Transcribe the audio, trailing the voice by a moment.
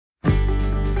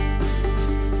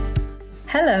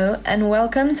Hello and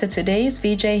welcome to today's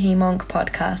VJ Hemonc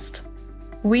podcast.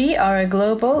 We are a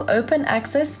global open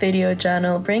access video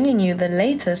journal bringing you the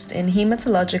latest in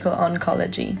hematological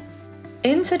oncology.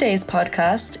 In today's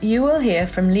podcast, you will hear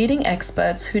from leading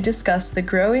experts who discuss the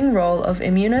growing role of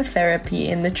immunotherapy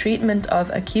in the treatment of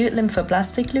acute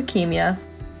lymphoblastic leukemia,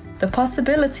 the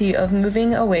possibility of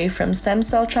moving away from stem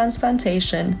cell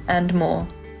transplantation, and more.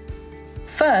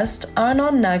 First,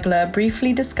 Arnon Nagler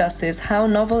briefly discusses how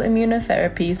novel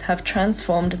immunotherapies have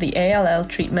transformed the ALL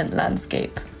treatment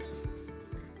landscape.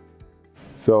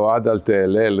 So adult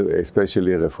ALL,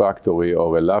 especially refractory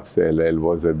or relapsed ALL,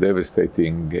 was a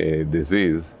devastating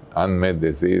disease, unmet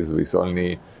disease, with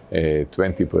only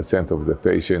 20% of the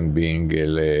patient being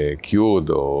cured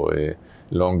or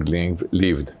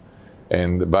long-lived.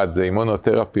 But the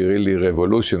immunotherapy really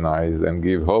revolutionized and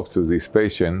gave hope to this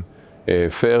patient,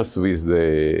 first with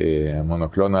the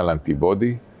monoclonal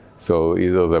antibody, so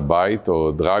either the BiTE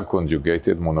or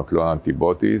drug-conjugated monoclonal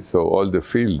antibodies. So all the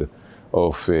field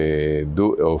of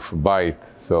BiTE,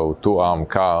 so two-arm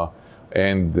CAR,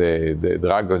 and the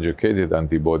drug-conjugated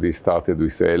antibody started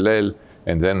with ALL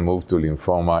and then moved to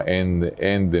lymphoma and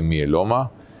the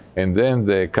myeloma. And then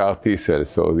the CAR T cells,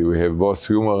 so we have both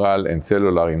humoral and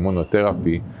cellular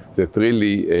immunotherapy that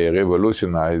really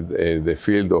revolutionized the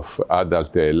field of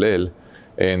adult ALL,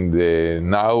 and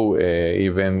now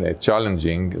even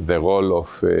challenging the role of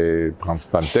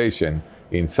transplantation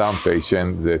in some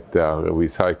patients that are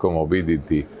with high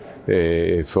comorbidity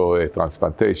for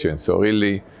transplantation. So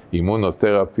really,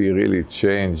 immunotherapy really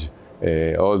changed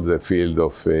all the field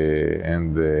of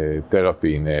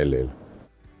therapy in ALL.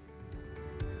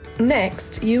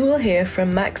 Next, you will hear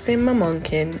from Maxim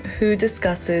Mamonkin, who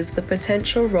discusses the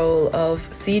potential role of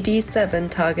CD7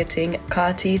 targeting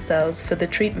CAR T cells for the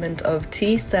treatment of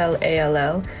T-cell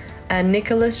ALL, and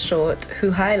Nicholas Short,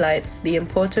 who highlights the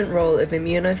important role of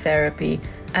immunotherapy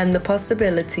and the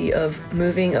possibility of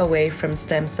moving away from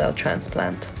stem cell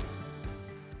transplant.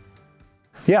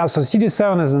 Yeah, so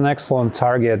CD7 is an excellent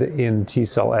target in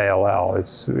T-cell ALL.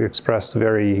 It's expressed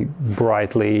very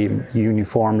brightly,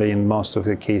 uniformly in most of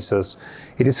the cases.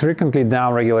 It is frequently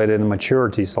downregulated in mature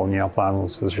T-cell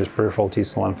neoplasms, such as peripheral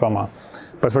T-cell lymphoma.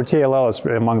 But for TLL, it's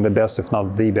among the best, if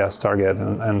not the best target.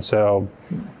 And so,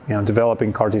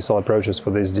 developing CAR T-cell approaches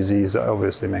for this disease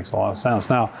obviously makes a lot of sense.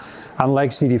 Now, unlike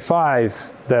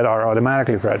CD5 that are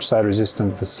automatically fratricide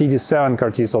resistant, for CD7 CAR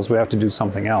T-cells, we have to do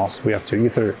something else. We have to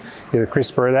either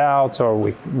CRISPR it out, or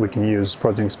we can use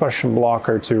protein expression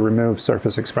blocker to remove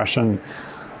surface expression.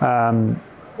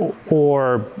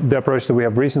 Or the approach that we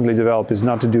have recently developed is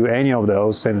not to do any of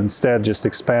those and instead just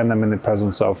expand them in the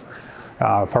presence of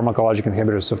pharmacologic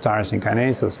inhibitors of tyrosine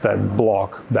kinases that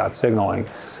block that signaling.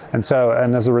 And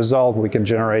as a result, we can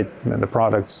generate the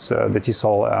products, the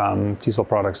T-cell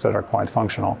products that are quite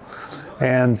functional.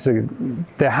 And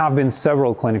there have been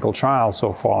several clinical trials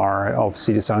so far of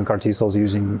CD7 CAR T-cells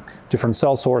using different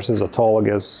cell sources,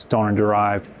 autologous,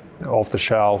 donor-derived,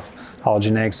 off-the-shelf,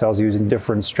 allogeneic cells, using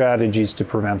different strategies to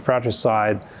prevent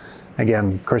fratricide.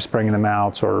 Again, CRISPRing them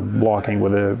out or blocking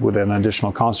with an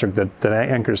additional construct that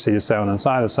anchors CD7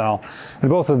 inside the cell. And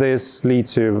both of these lead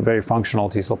to very functional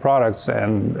T-cell products,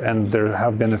 and there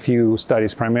have been a few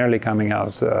studies primarily coming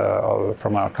out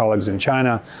from our colleagues in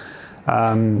China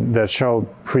that show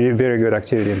very good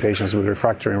activity in patients with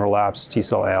refractory and relapsed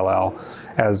T-cell ALL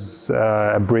as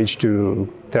a bridge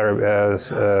to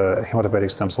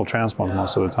hematopoietic stem cell transplant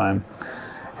most of the time.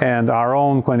 And our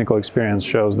own clinical experience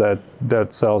shows that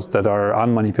cells that are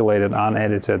unmanipulated,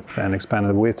 unedited, and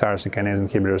expanded with tyrosine kinase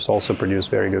inhibitors also produce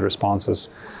very good responses,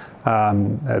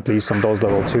 at least on dose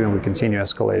level 2, and we continue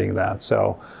escalating that.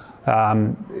 So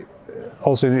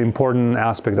also an important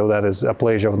aspect of that is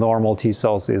aplasia of normal T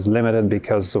cells is limited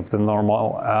because of the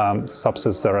normal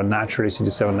subsets that are naturally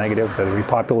CD7 negative that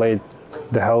repopulate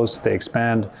the host, they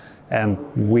expand, and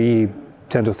we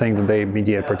tend to think that they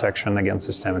mediate protection against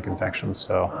systemic infections.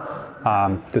 So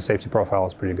the safety profile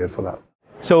is pretty good for that.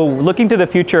 So looking to the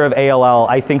future of ALL,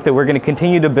 I think that we're going to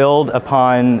continue to build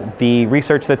upon the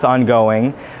research that's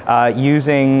ongoing,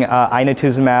 using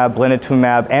inotuzumab,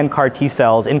 blinatumomab, and CAR T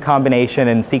cells in combination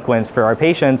and sequence for our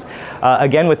patients,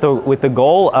 again with the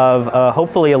goal of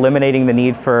hopefully eliminating the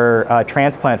need for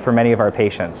transplant for many of our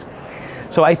patients.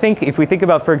 So I think if we think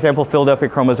about, for example, Philadelphia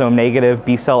chromosome negative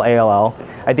B-cell ALL,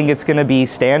 I think it's going to be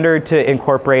standard to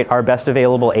incorporate our best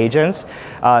available agents,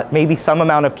 maybe some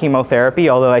amount of chemotherapy,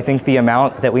 although I think the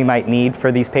amount that we might need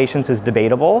for these patients is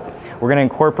debatable. We're going to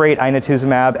incorporate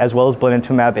inotuzumab as well as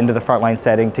blinatumomab into the frontline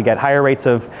setting to get higher rates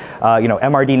of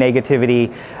MRD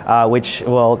negativity,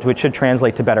 which should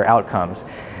translate to better outcomes.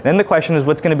 Then the question is,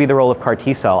 what's going to be the role of CAR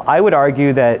T-cell? I would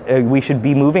argue that we should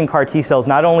be moving CAR T-cells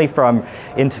not only from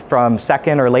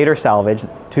second or later salvage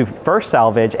to first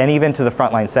salvage and even to the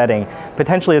frontline setting,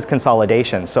 potentially as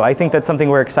consolidation. So I think that's something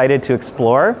we're excited to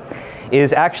explore,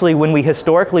 is actually when we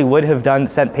historically would have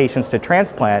sent patients to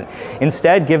transplant,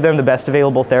 instead give them the best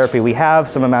available therapy we have,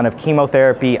 some amount of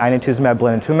chemotherapy, inotuzumab,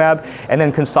 blinatumomab, and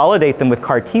then consolidate them with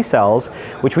CAR T-cells,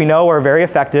 which we know are very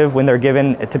effective when they're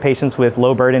given to patients with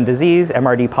low burden disease,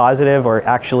 MRD positive, or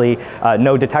actually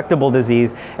no detectable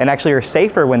disease, and actually are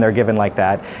safer when they're given like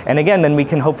that. And again, then we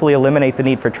can hopefully eliminate the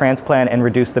need for transplant and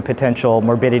reduce the potential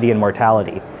morbidity and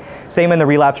mortality. Same in the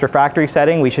relapsed refractory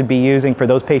setting. We should be using, for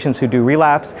those patients who do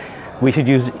relapse, we should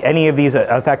use any of these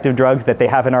effective drugs that they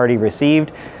haven't already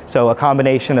received. So a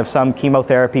combination of some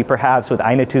chemotherapy, perhaps with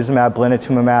inotuzumab,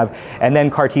 blinatumomab, and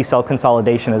then CAR T-cell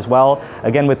consolidation as well,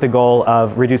 again with the goal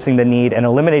of reducing the need and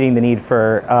eliminating the need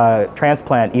for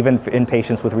transplant, even in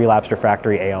patients with relapsed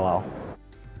refractory ALL.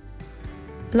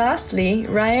 Lastly,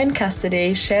 Ryan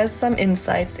Cassidy shares some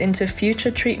insights into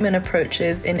future treatment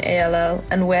approaches in ALL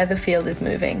and where the field is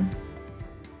moving.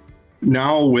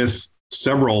 Now with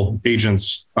several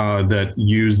agents that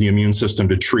use the immune system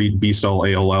to treat B-cell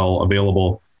ALL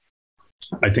available,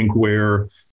 I think where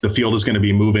the field is going to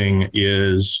be moving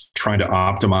is trying to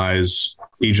optimize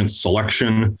agent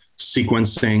selection,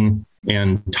 sequencing,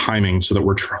 and timing so that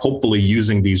we're hopefully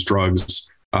using these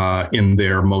drugs in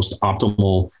their most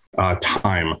optimal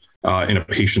time in a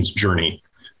patient's journey.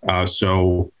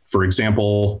 So, for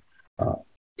example,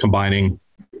 combining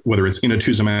whether it's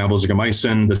inotuzumab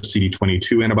ozogamicin, the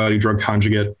CD22 antibody drug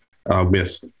conjugate,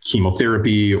 with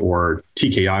chemotherapy or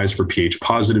TKIs for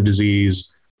Ph-positive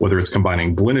disease, whether it's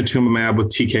combining blinatumomab with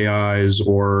TKIs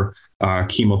or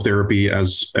chemotherapy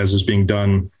as is being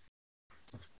done.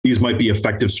 These might be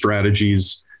effective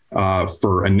strategies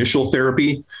for initial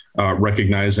therapy,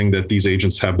 recognizing that these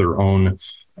agents have their own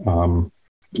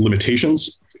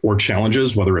limitations or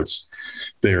challenges, whether it's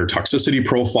their toxicity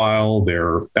profile,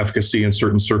 their efficacy in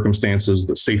certain circumstances,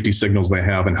 the safety signals they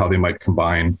have, and how they might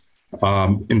combine.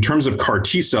 In terms of CAR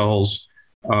T-cells,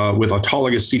 with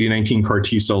autologous CD19 CAR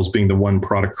T-cells being the one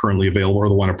product currently available, or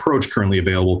the one approach currently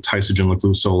available,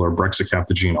 Tysogen-Laclusol or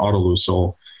Brexacaptagene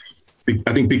autoleucel,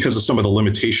 I think because of some of the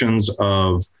limitations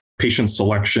of patient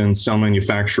selection, cell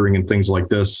manufacturing, and things like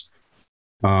this,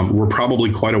 we're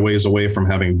probably quite a ways away from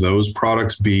having those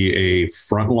products be a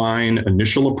frontline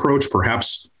initial approach.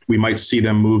 Perhaps we might see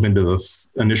them move into the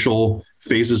initial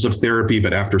phases of therapy,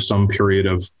 but after some period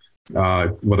of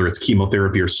whether it's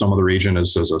chemotherapy or some other agent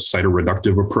as a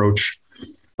cytoreductive approach.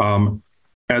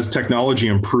 As technology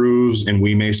improves and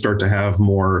we may start to have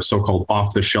more so-called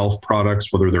off-the-shelf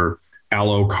products, whether they're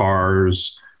allo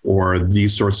CARs or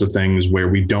these sorts of things where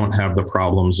we don't have the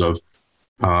problems of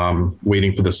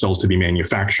waiting for the cells to be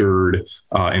manufactured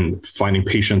and finding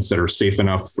patients that are safe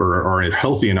enough or are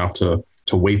healthy enough to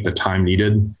wait the time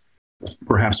needed.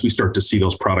 Perhaps we start to see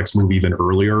those products move even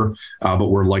earlier, but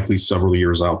we're likely several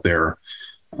years out there.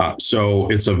 So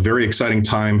it's a very exciting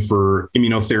time for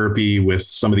immunotherapy, with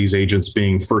some of these agents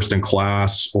being first in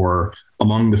class or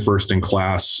among the first in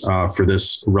class for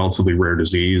this relatively rare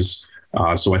disease.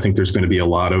 So I think there's going to be a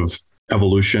lot of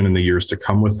evolution in the years to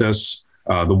come with this.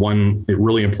 The one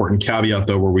really important caveat,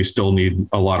 though, where we still need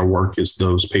a lot of work is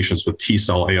those patients with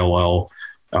T-cell ALL.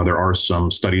 There are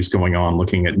some studies going on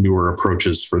looking at newer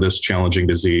approaches for this challenging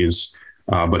disease,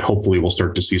 but hopefully we'll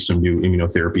start to see some new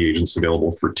immunotherapy agents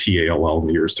available for T-ALL in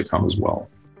the years to come as well.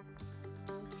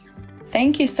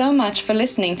 Thank you so much for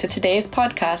listening to today's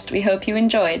podcast. We hope you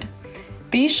enjoyed.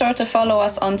 Be sure to follow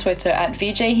us on Twitter at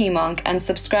VJHemonc and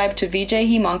subscribe to VJ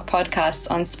Hemonc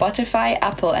Podcasts on Spotify,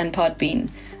 Apple, and Podbean.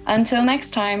 Until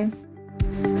next time.